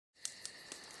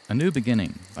A New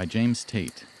Beginning by James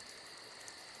Tate.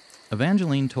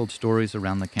 Evangeline told stories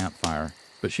around the campfire,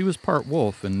 but she was part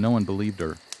wolf and no one believed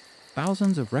her.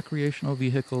 Thousands of recreational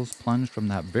vehicles plunged from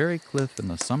that very cliff in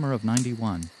the summer of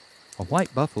 '91. A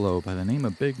white buffalo by the name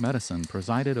of Big Medicine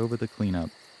presided over the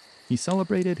cleanup. He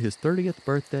celebrated his 30th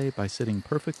birthday by sitting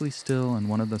perfectly still in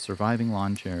one of the surviving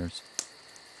lawn chairs.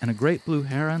 And a great blue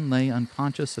heron lay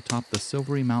unconscious atop the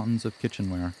silvery mountains of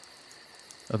kitchenware.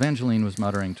 Evangeline was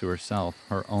muttering to herself,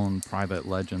 her own private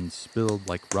legends spilled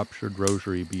like ruptured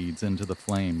rosary beads into the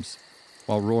flames,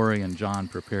 while Rory and John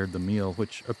prepared the meal,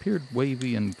 which appeared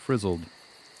wavy and frizzled.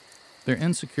 Their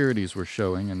insecurities were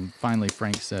showing, and finally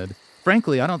Frank said,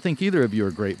 "Frankly, I don't think either of you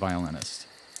are great violinists."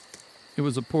 It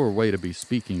was a poor way to be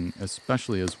speaking,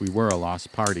 especially as we were a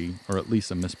lost party, or at least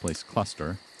a misplaced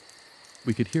cluster.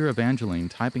 We could hear Evangeline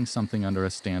typing something under a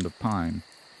stand of pine.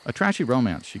 A trashy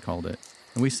romance, she called it.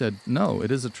 And we said, no, it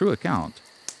is a true account.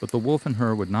 But the wolf in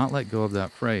her would not let go of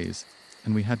that phrase,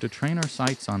 and we had to train our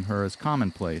sights on her as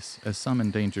commonplace as some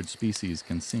endangered species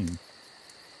can seem.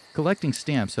 Collecting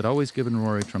stamps had always given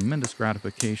Rory tremendous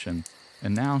gratification,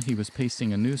 and now he was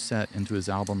pasting a new set into his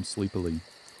album sleepily.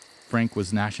 Frank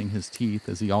was gnashing his teeth,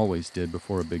 as he always did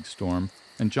before a big storm,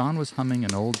 and John was humming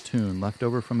an old tune left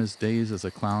over from his days as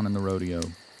a clown in the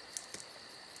rodeo.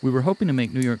 We were hoping to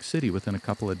make New York City within a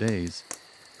couple of days.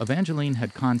 Evangeline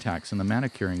had contacts in the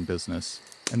manicuring business,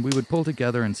 and we would pull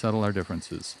together and settle our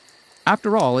differences.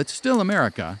 "After all, it's still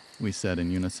America," we said in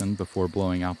unison before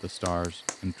blowing out the stars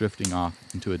and drifting off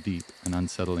into a deep and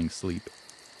unsettling sleep.